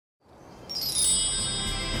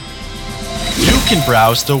can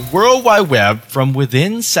browse the World Wide Web from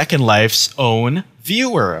within Second Life's own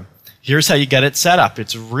viewer. Here's how you get it set up.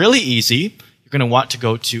 It's really easy. You're going to want to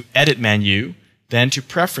go to Edit menu, then to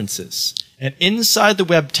Preferences. And inside the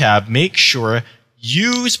Web tab, make sure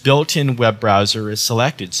Use built-in web browser is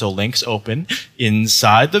selected, so links open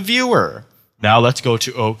inside the viewer. Now let's go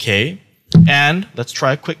to OK, and let's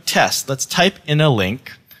try a quick test. Let's type in a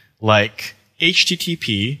link like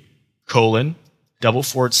http://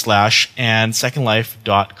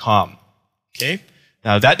 secondlife.com. Okay?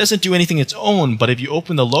 Now that doesn't do anything its own, but if you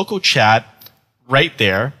open the local chat right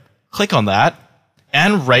there, click on that,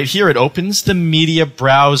 and right here it opens the media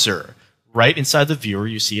browser. Right inside the viewer,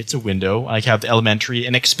 you see it's a window. I have the elementary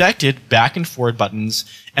and expected back and forward buttons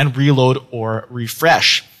and reload or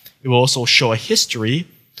refresh. It will also show a history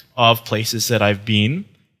of places that I've been,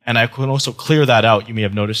 and I can also clear that out. You may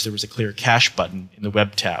have noticed there was a clear cache button in the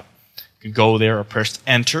web tab. You can go there or press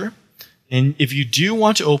enter. And if you do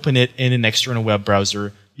want to open it in an external web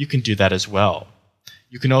browser, you can do that as well.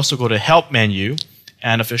 You can also go to Help menu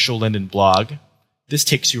and Official Linden blog. This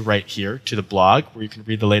takes you right here to the blog where you can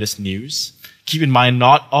read the latest news. Keep in mind,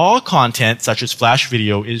 not all content, such as Flash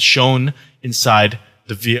video, is shown inside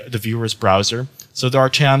the viewer's browser. So there are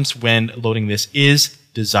times when loading this is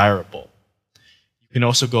desirable. You can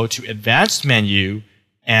also go to Advanced menu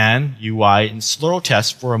and UI and Slurl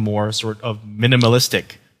test for a more sort of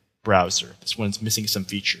minimalistic browser. This one's missing some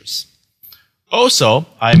features. Also,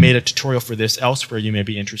 I made a tutorial for this elsewhere you may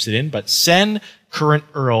be interested in, but send current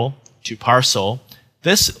URL to Parcel.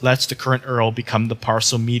 This lets the current URL become the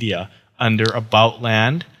Parcel media under About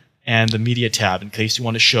Land and the Media tab in case you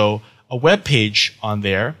want to show a web page on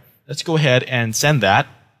there. Let's go ahead and send that.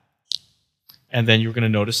 And then you're going to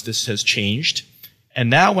notice this has changed. And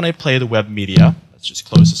now when I play the web media, let's just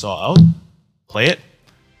close this all out, play it,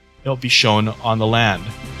 it'll be shown on the land,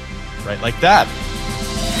 right like that.